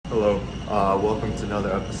Welcome to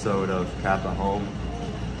another episode of Cap at Home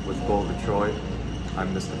with Gold Detroit.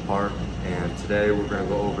 I'm Mr. Park, and today we're going to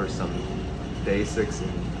go over some basics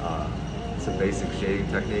and some basic shading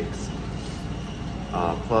techniques.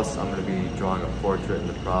 Plus, I'm going to be drawing a portrait in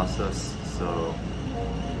the process, so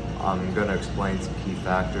I'm going to explain some key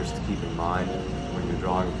factors to keep in mind when you're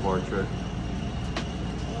drawing a portrait.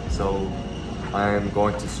 So I'm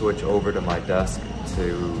going to switch over to my desk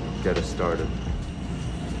to get us started.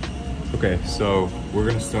 Okay, so we're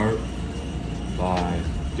gonna start by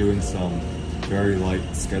doing some very light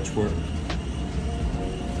sketch work.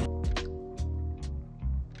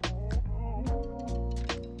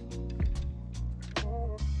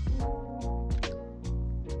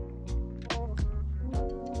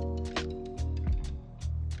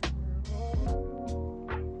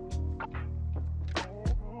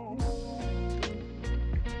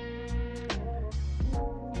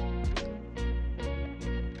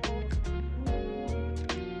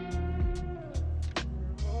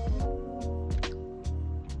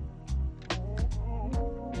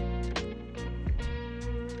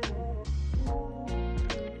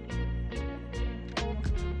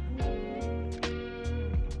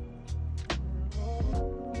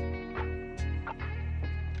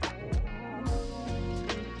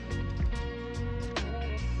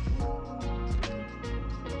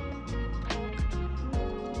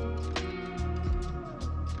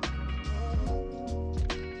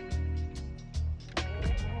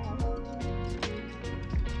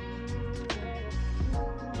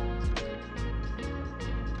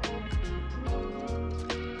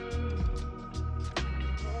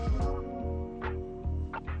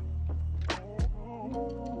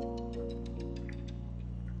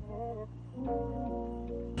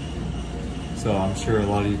 So I'm sure a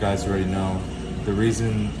lot of you guys already know, the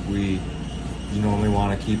reason you normally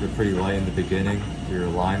want to keep it pretty light in the beginning, your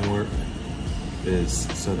line work, is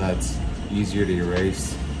so that's easier to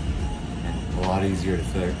erase and a lot easier to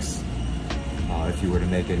fix if you were to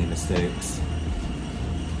make any mistakes.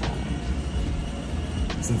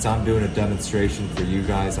 Since I'm doing a demonstration for you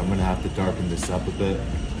guys, I'm going to have to darken this up a bit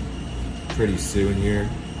pretty soon here,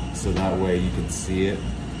 so that way you can see it.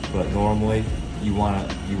 But normally you want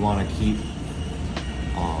to keep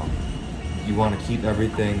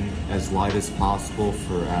everything as light as possible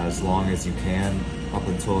for as long as you can, up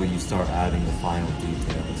until you start adding the final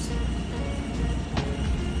details.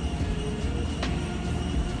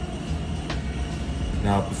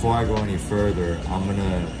 Now, before I go any further, I'm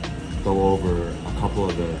gonna go over a couple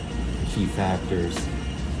of the key factors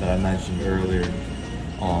that I mentioned earlier.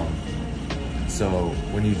 So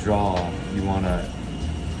when you draw, you wanna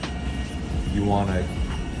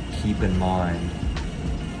keep in mind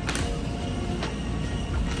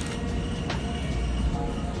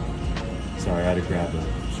sorry, I had to grab a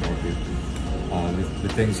Sharpie. The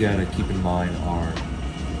things you had to keep in mind are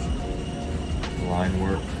line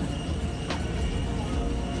work,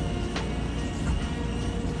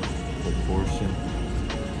 proportion,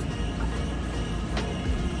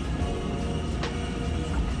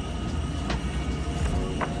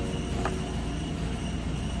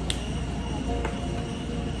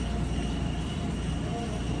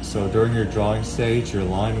 so during your drawing stage, your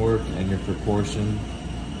line work and your proportions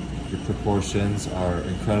are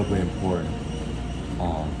incredibly important.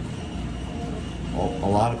 A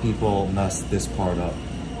lot of people mess this part up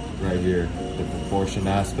right here, the proportion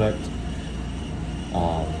aspect,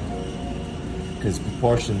 because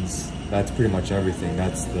proportions, that's pretty much everything.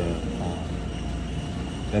 That's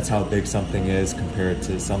how big something is compared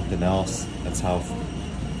to something else. That's how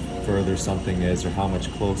further something is, or how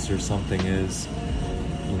much closer something is,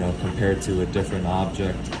 compared to a different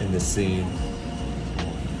object in the scene.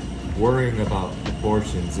 Worrying about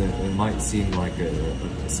proportions, it might seem like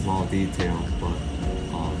a small detail, but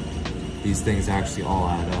these things actually all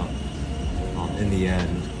add up in the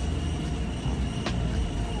end.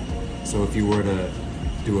 So if you were to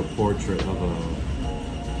do a portrait of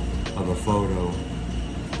a photo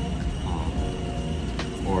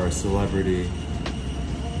or a celebrity,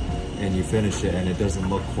 and you finish it and it doesn't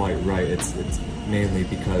look quite right, it's mainly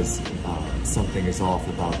because something is off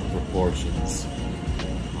about the proportions.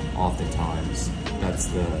 Oftentimes, that's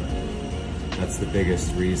the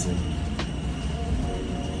biggest reason.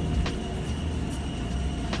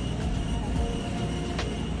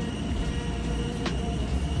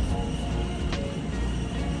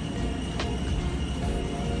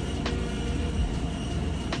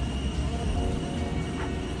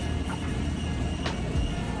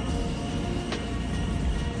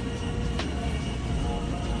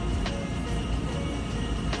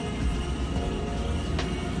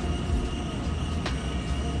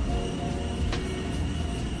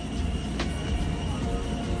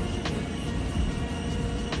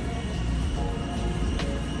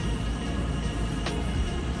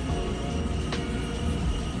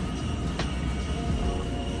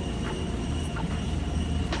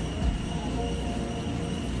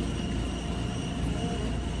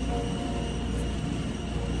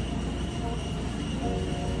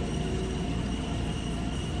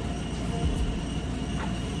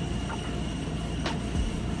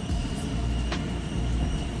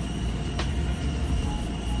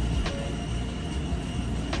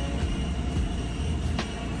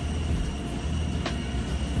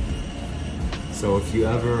 So if you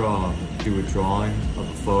ever do a drawing of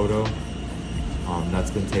a photo that's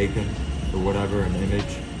been taken or whatever, an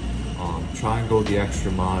image, try and go the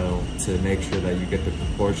extra mile to make sure that you get the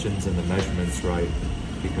proportions and the measurements right,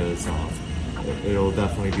 because it'll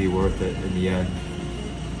definitely be worth it in the end.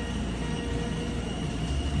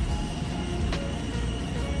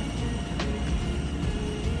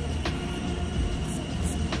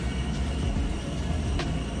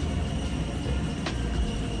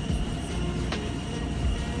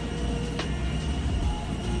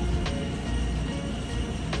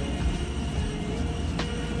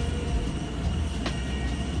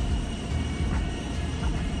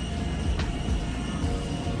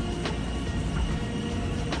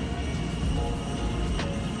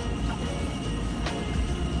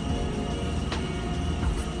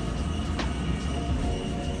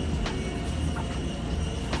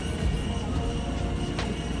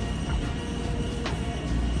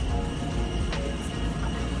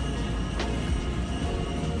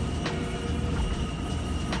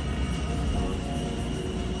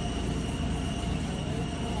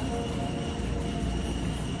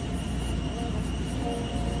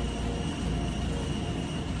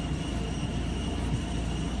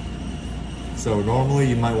 So normally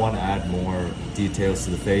you might want to add more details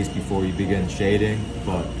to the face before you begin shading,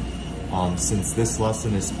 but since this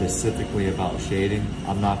lesson is specifically about shading,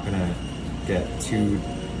 I'm not going to get too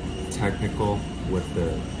technical with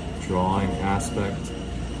the drawing aspect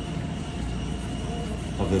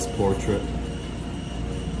of this portrait.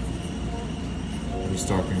 I'm just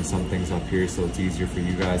darkening some things up here so it's easier for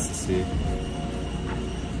you guys to see.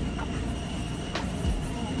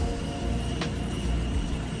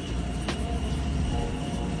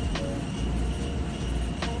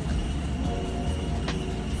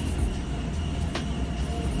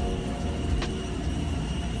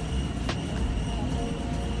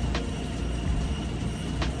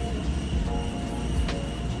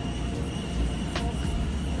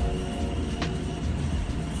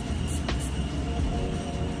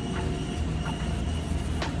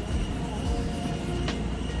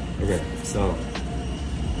 Okay, so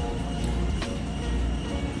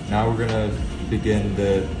now we're gonna begin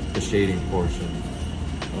the shading portion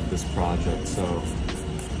of this project. So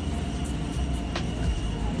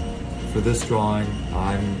for this drawing,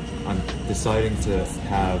 I'm deciding to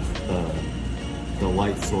have the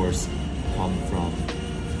light source come from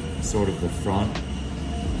sort of the front,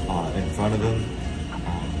 in front of them,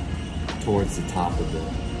 towards the top of it.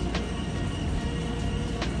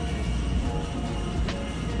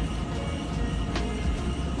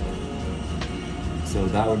 So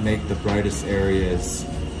that would make the brightest areas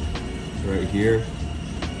right here,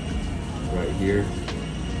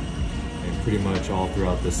 and pretty much all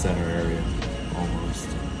throughout the center area, almost.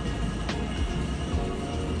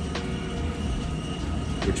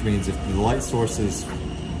 Which means if the light source is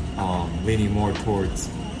leaning more towards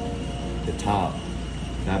the top,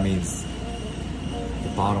 that means the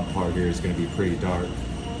bottom part here is going to be pretty dark.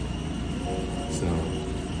 So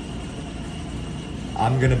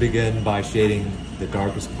I'm going to begin by shading the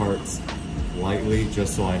darkest parts lightly,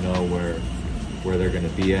 just so I know where they're going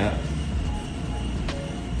to be at.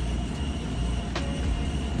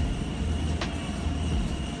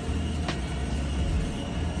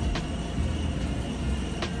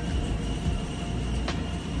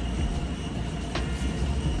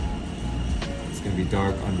 It's going to be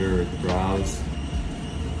dark under the brows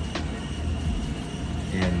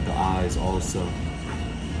and the eyes also.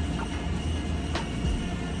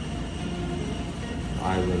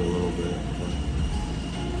 Eyelid a little bit,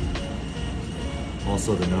 but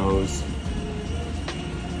also the nose.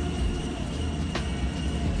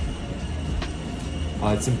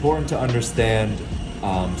 It's important to understand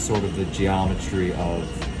sort of the geometry of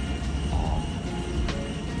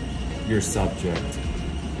your subject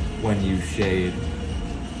when you shade,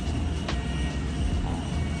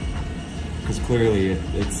 because clearly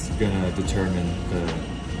it's gonna determine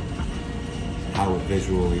how it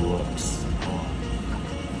visually looks.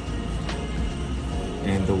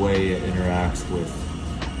 And the way it interacts with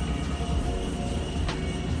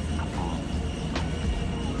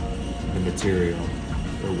the material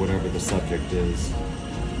or whatever the subject is.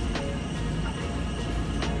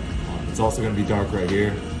 It's also going to be dark right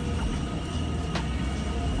here.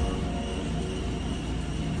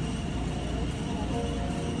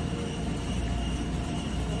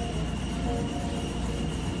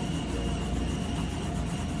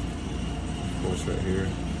 Of course, right here.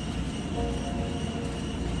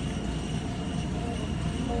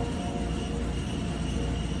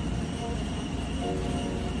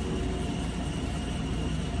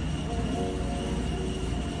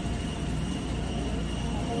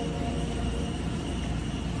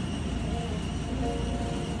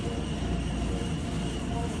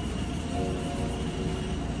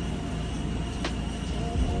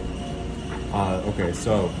 But okay,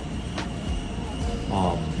 so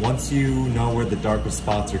once you know where the darkest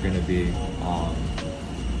spots are going to be,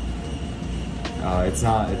 it's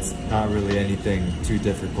not really anything too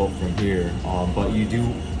difficult from here. But you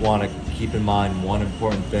do want to keep in mind one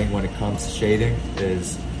important thing when it comes to shading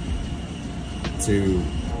is to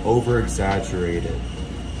over exaggerate it.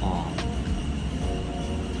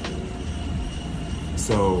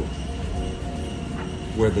 So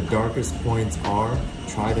where the darkest points are,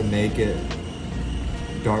 try to make it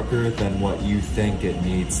darker than what you think it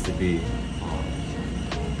needs to be.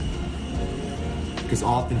 Because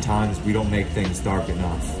oftentimes we don't make things dark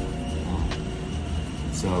enough.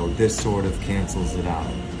 So this sort of cancels it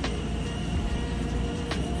out.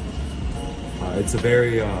 It's a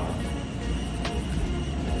very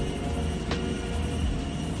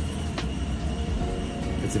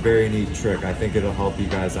it's a very neat trick. I think it'll help you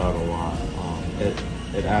guys out a lot.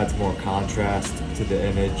 It adds more contrast to the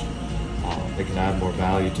image. It can add more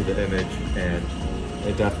value to the image, and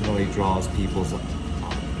it definitely draws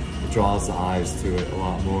draws the eyes to it a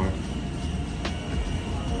lot more.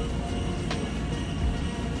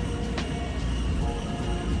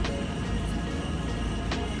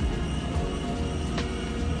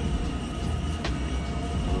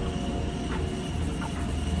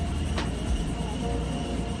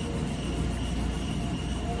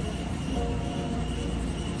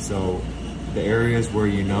 So the areas where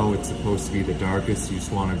you know it's supposed to be the darkest, you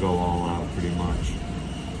just want to go all out pretty much.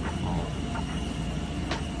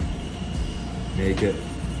 Make it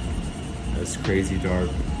as crazy dark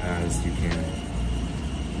as you can.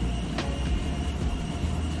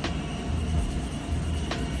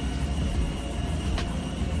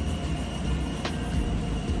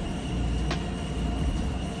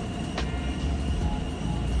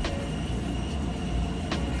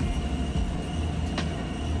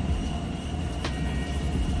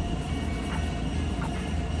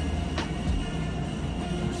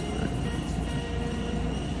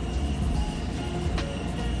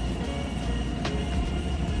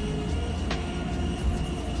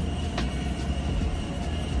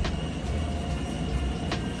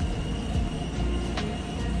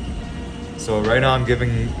 So right now I'm giving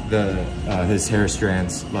his hair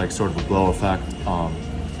strands like sort of a glow effect.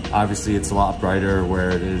 Obviously it's a lot brighter where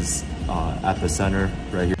it is at the center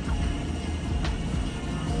right here.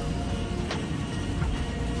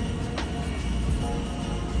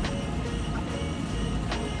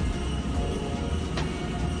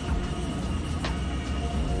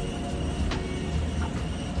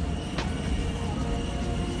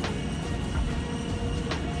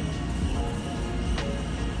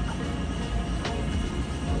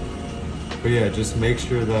 But yeah, just make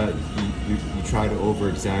sure that you try to over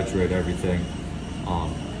exaggerate everything.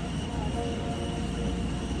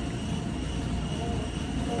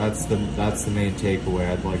 That's the main takeaway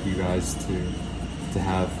I'd like you guys to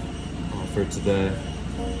have for today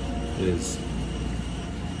is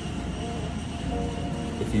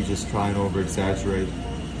if you just try and over exaggerate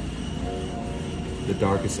the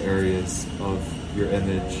darkest areas of your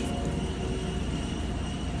image,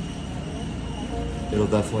 it'll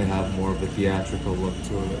definitely have more of a theatrical look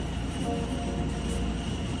to it.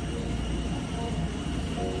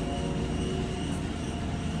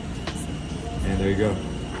 And there you go.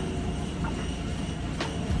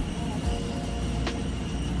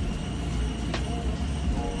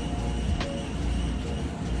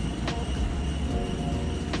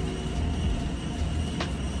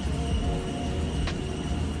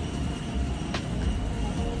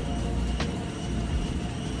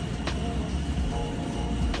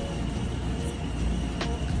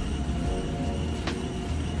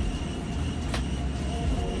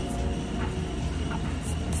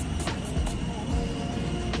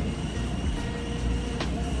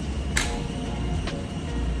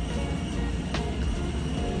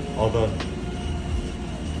 All done.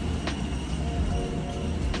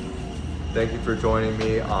 Thank you for joining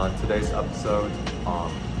me on today's episode.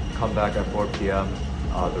 Come back at 4 p.m.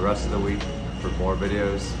 The rest of the week for more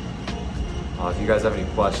videos. If you guys have any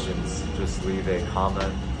questions, just leave a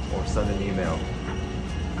comment or send an email.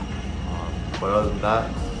 But other than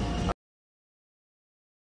that,